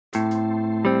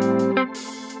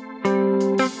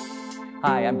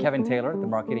Hi, I'm Kevin Taylor, the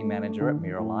marketing manager at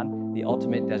Miralon, the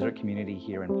ultimate desert community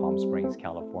here in Palm Springs,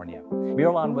 California.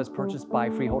 Miralon was purchased by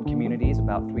Freehold Communities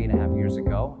about 3.5 years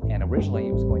ago, and originally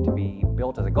it was going to be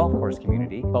built as a golf course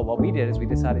community. But what we did is we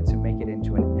decided to make it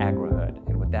into an agri-hood.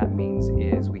 And what that means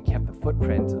is we kept the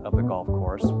footprint of the golf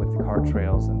course with the cart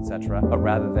trails, etc. But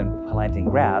rather than planting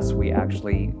grass, we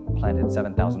actually planted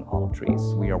 7,000 olive trees.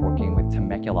 We are working with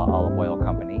Temecula Olive Oil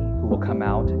Company, who will come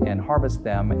out and harvest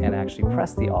them and actually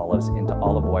press the olives into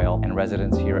olive oil, and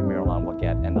residents here at Miralon will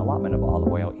get an allotment of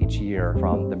olive oil each year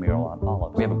from the Miralon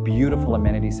olives. We have a beautiful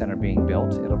amenity center being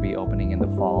built. It'll be opening in the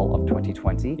fall of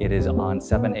 2020. It is on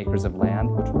 7 acres of land,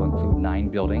 which will include 9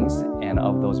 buildings, and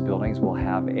of those buildings we'll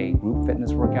have a group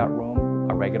fitness workout room,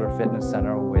 a regular fitness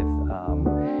center with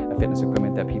fitness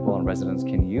equipment that people and residents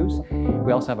can use.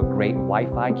 We also have a great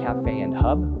Wi-Fi cafe and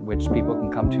hub, which people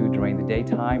can come to during the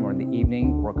daytime or in the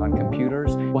evening, work on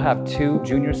computers. We'll have 2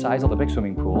 junior-sized Olympic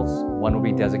swimming pools. One will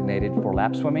be designated for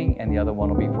lap swimming, and the other one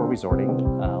will be for resorting,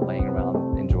 laying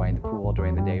around, enjoying the pool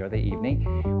during the day or the evening.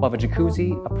 We'll have a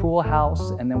jacuzzi, a pool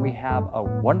house, and then we have a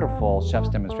wonderful chef's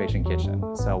demonstration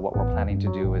kitchen. So what we're planning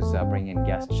to do is bring in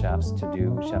guest chefs to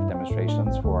do chef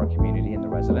demonstrations for our community and the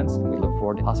residents. And we look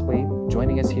forward to possibly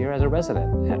joining us here as a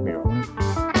resident at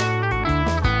Miralon.